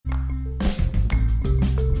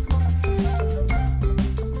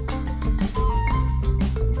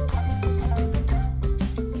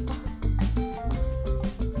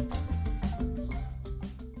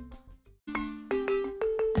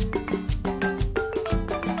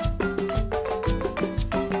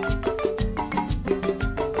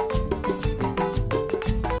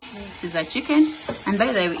the chicken, and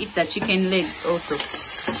by the way, we eat the chicken legs also.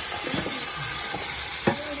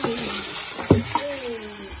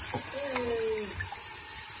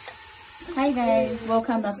 Hi guys,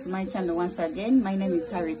 welcome back to my channel once again. My name is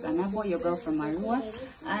Harriet Anabo, your girl from Arua,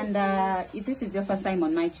 and if this is your first time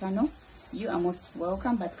on my channel, you are most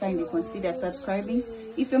welcome, but kindly consider subscribing.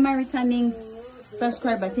 If you're my returning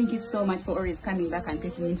subscriber, thank you so much for always coming back and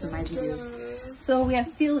taking into my videos. So we are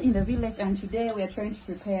still in the village, and today we are trying to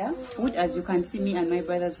prepare food. As you can see, me and my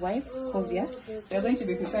brother's wife, Scovia, we are going to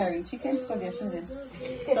be preparing chicken. Scovia, show them.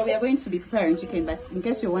 So we are going to be preparing chicken, but in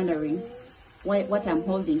case you're wondering what I'm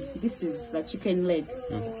holding, this is the chicken leg.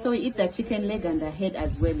 So we eat the chicken leg and the head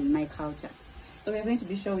as well in my culture. So we're going to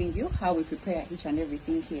be showing you how we prepare each and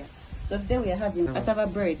everything here. So today we are having cassava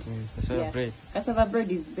bread. Cassava bread. Cassava bread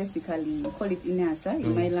is basically, you call it inasa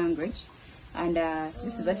in my language. And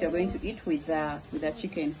this is what you're going to eat with the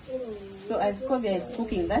chicken. So as Scovia is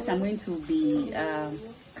cooking that, I'm going to be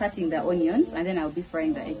cutting the onions, and then I'll be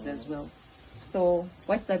frying the eggs as well. So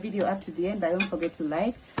watch the video up to the end, but don't forget to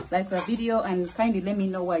like the video, and kindly let me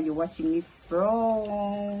know where you're watching it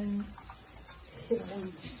from.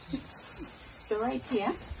 So right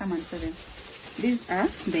here, come on, show them. These are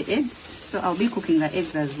the eggs. So I'll be cooking the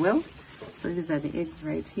eggs as well. So these are the eggs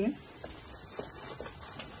right here.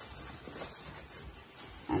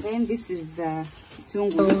 And then this is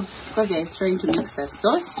tungu. So Scovia is trying to mix the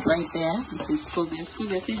sauce right there. This is Scovia.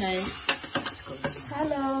 Scovia, say hi.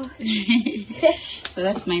 Hello. So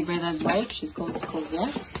that's my brother's wife. She's called Scovia.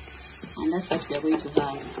 And that's what we are going to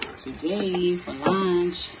have today for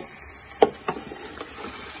lunch.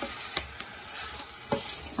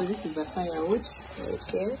 So this is the firewood right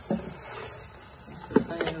here. That's the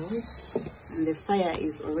firewood. And the fire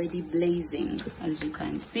is already blazing, as you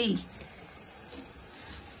can see.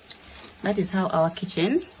 That is how our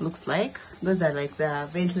kitchen looks like. Those are like the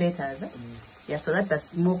ventilators. Yeah, so that the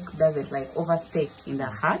smoke doesn't like overstay in the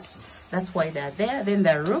hut. That's why they're there. Then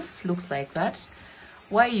the roof looks like that.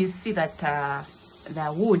 Why you see that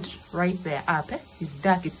the wood right there up is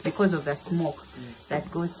dark, it's because of the smoke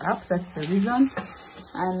that goes up. That's the reason.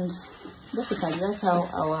 And basically that's how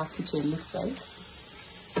our kitchen looks like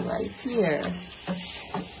right here.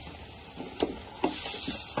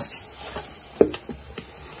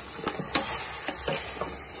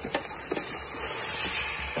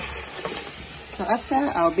 So after,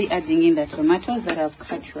 I'll be adding in the tomatoes that I've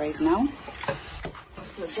cut right now.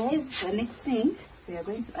 So guys, the next thing, we are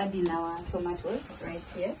going to add in our tomatoes right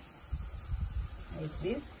here, like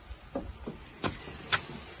this.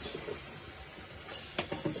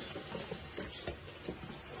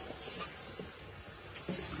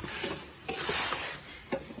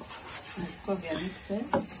 Let's cover a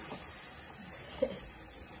mixer.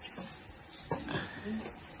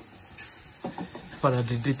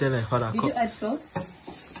 Did you add salt?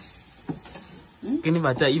 Can you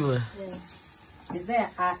baca ibu? Is there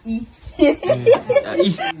AI?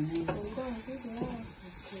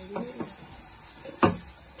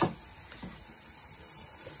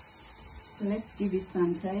 Let's give it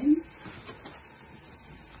some time.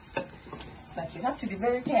 But you have to be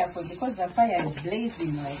very careful because the fire is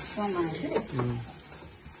blazing like so much.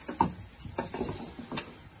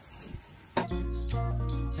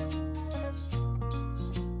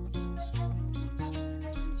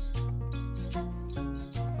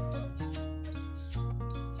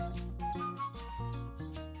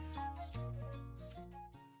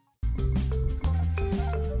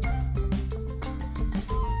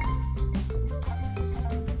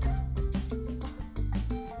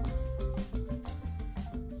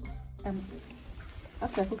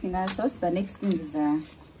 After cooking our sauce, the next thing is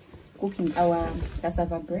cooking our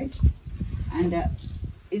cassava bread. And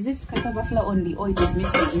is this cassava flour only, or it is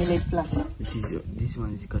mixed with millet flour? This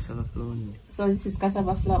one is cassava flour only. So this is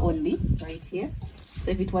cassava flour only right here.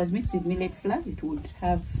 So if it was mixed with millet flour, it would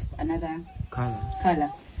have another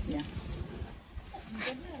color. Yeah.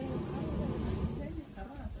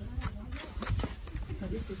 So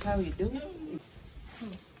this is how you do it.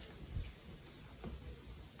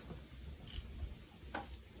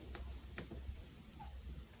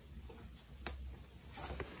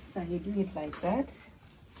 So you do it like that.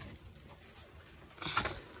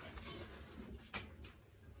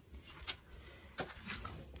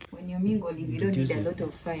 When you're mingling, you don't need a lot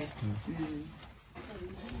of fire.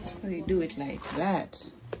 So you do it like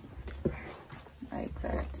that. Like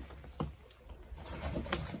that.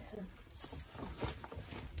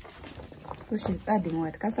 So she's adding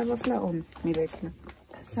what? Cassava flour or millet flour?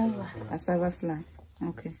 Cassava. Cassava flour.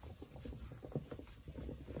 Okay.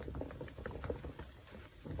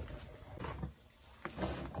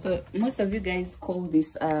 So most of you guys call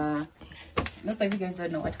this Most of you guys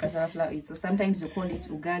don't know what cassava flour is, so sometimes you call it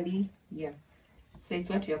ugali. Yeah, so it's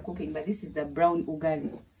what we are cooking, but this is the brown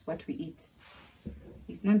ugali. It's what we eat.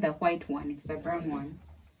 It's not the white one, it's the brown one.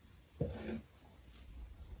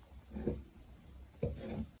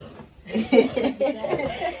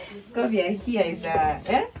 Scovia here is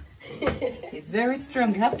it's very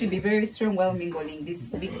strong. You have to be very strong while mingling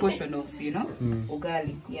this big portion of, you know,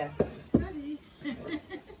 ugali. Yeah.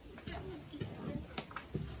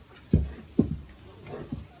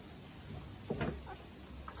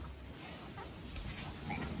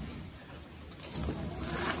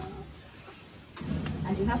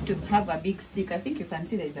 And you have to have a big stick. I think you can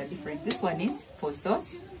see there's a difference. This one is for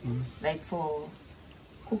sauce, like for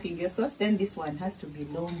cooking your sauce. Then this one has to be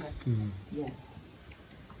longer. Yeah.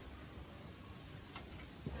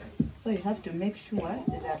 So you have to make sure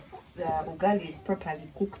that the ugali is properly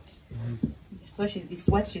cooked. So it's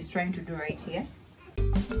what she's trying to do right here.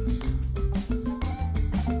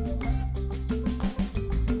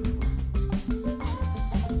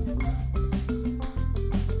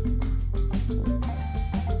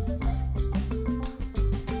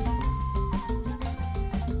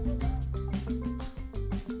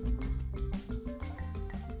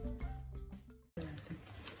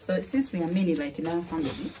 So since we are many, like in our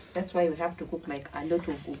family, that's why we have to cook like a lot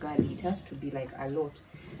of ugali. It has to be like a lot,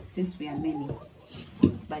 since we are many.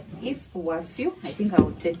 But if we are few, I think I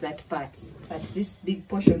will take that part. But this big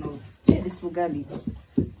portion of this ugali,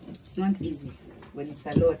 it's not easy when it's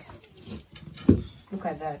a lot. Look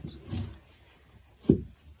at that.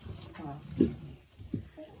 Wow.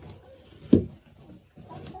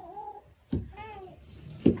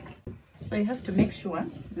 So you have to make sure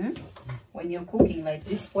when you're cooking like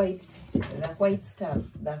this white stuff,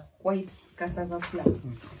 the white cassava flour,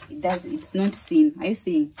 it's not seen. Are you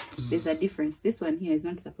seeing? There's a difference. This one here is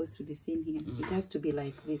not supposed to be seen here. It has to be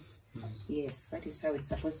like this. Yes, that is how it's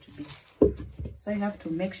supposed to be. So you have to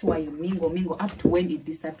make sure you mingle up to when it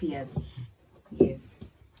disappears. Yes.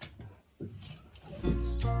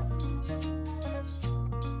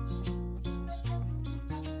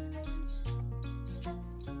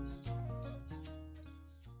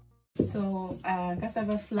 So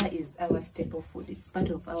cassava flour is our staple food. It's part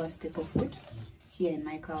of our staple food here in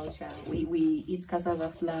my culture. We eat cassava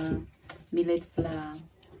flour, millet flour,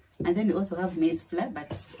 and then we also have maize flour,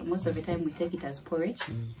 but most of the time we take it as porridge.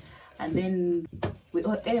 And then we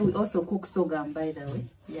also cook sorghum, by the way.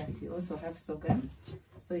 Yeah, we also have sorghum,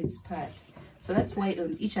 so it's part. So that's why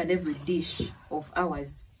on each and every dish of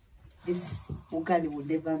ours, this ugali will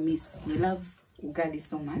never miss. We love ugali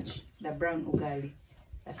so much, the brown ugali,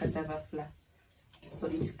 the cassava flour, so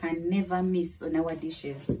it can never miss on our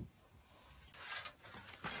dishes.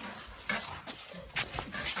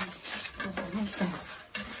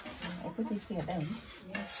 I put it here down.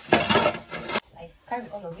 Yes. I carry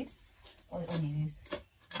all of it. All on this.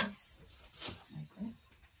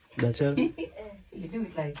 That's all. You do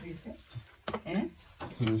it like this, eh?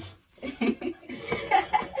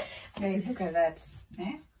 Guys, look at that.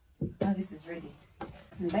 Eh? Now this is ready.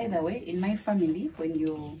 And by the way, in my family, when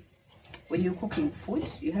you're cooking food,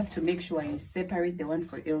 you have to make sure you separate the one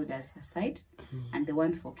for elders aside and the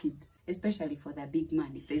one for kids, especially for the big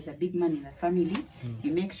man. If there's a big man in the family,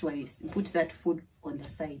 you make sure you put that food on the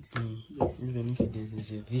sides. Yes. Even if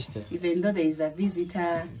there's a visitor. Even though there is a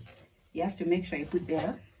visitor, you have to make sure you put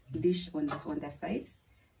their dish on the sides.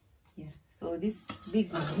 Yeah. So this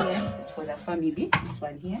big one here is for the family. This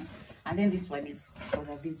one here, and then this one is for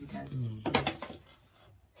the visitors. Yes.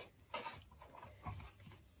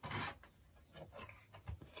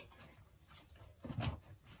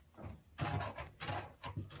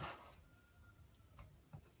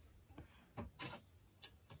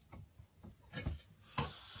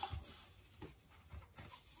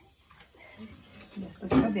 So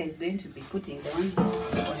Scovia is going to be putting the one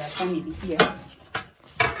for the family here,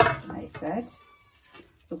 like that.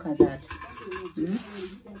 Look at that.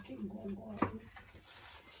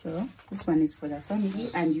 So this one is for the family,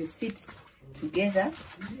 and you sit together.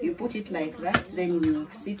 You put it like that, then you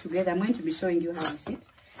sit together. I'm going to be showing you how you sit.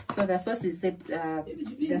 So the sauce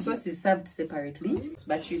is served separately,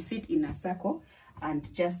 but you sit in a circle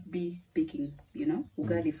and just be picking, you know,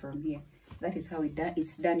 ugali from here. That is how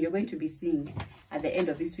it's done. You're going to be seeing at the end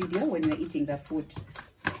of this video when you're eating the food.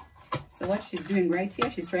 So what she's doing right here,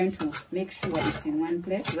 she's trying to make sure it's in one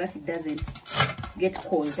place so that it doesn't get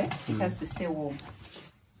cold. It has to stay warm.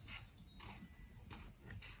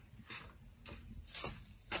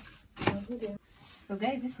 So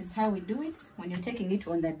guys, this is how we do it. When you're taking it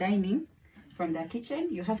on the dining from the kitchen,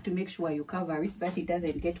 you have to make sure you cover it so that it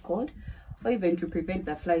doesn't get cold. or even to prevent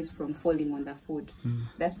the flies from falling on the food.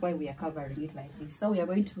 That's why we are covering it like this. So we are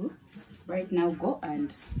going to right now go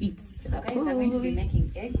and eat. So guys, I'm going to be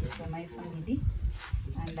making eggs for my family,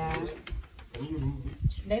 and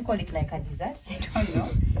should I call it like a dessert? I don't know,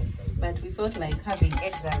 but we felt like having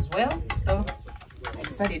eggs as well, so I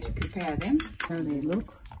decided to prepare them. How they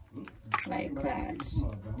look like that.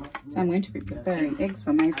 So I'm going to be preparing eggs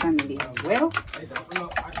for my family as well.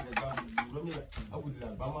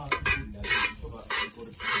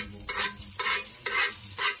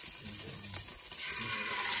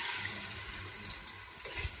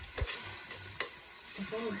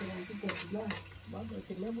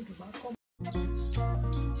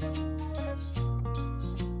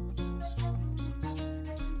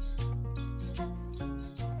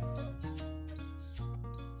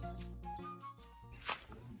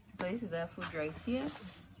 So this is our food right here.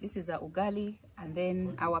 This is our ugali, and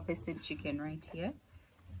then our pasted chicken right here.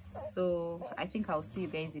 So I think I'll see you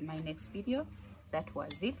guys in my next video. That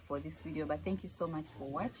was it for this video, but thank you so much for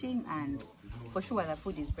watching, and for sure the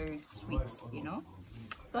food is very sweet, you know.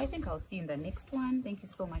 So I think I'll see you in the next one. Thank you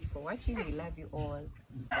so much for watching. We love you all.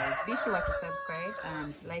 Guys, be sure to subscribe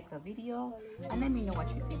and like the video, and let me know what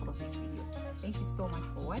you think of this video. Thank you so much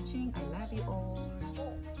for watching. I love you all.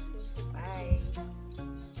 Bye.